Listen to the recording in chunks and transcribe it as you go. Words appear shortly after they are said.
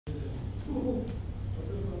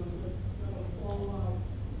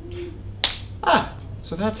Ah,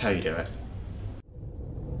 so that's how you do it.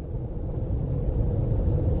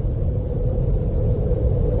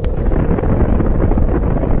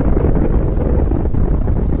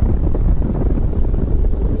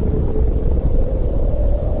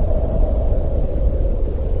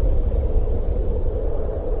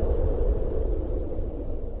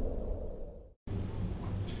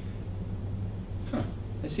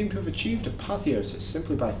 I seem to have achieved apotheosis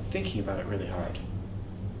simply by thinking about it really hard.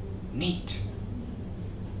 Neat.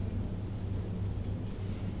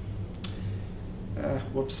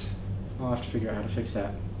 Whoops. I'll have to figure out how to fix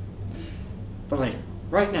that. But later.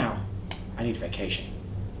 Right now, I need vacation.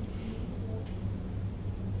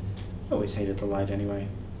 Always hated the light anyway.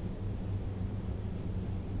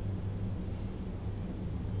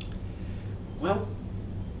 Well,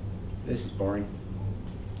 this is boring.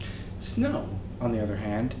 Snow, on the other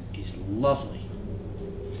hand, is lovely.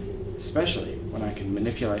 Especially when I can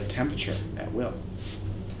manipulate temperature at will.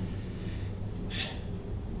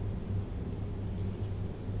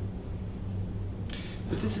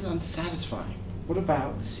 But this is unsatisfying. What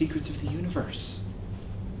about the secrets of the universe?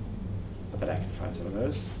 I bet I can find some of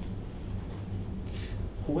those.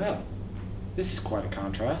 Well, this is quite a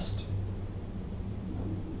contrast.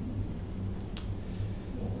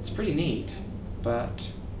 It's pretty neat, but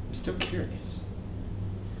I'm still curious.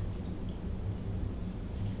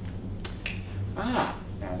 Ah,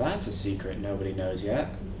 now that's a secret nobody knows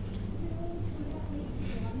yet.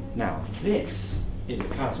 Now this is a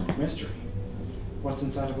cosmic mystery. What's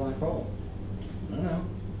inside a black hole? I don't know,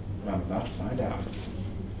 but I'm about to find out.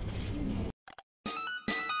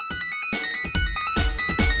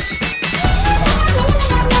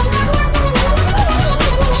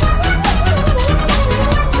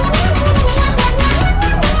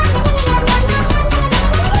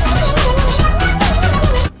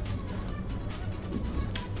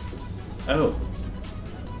 Oh.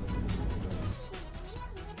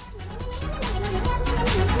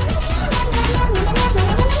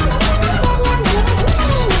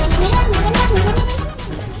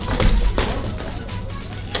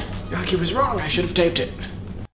 Yaki was wrong. I should have taped it.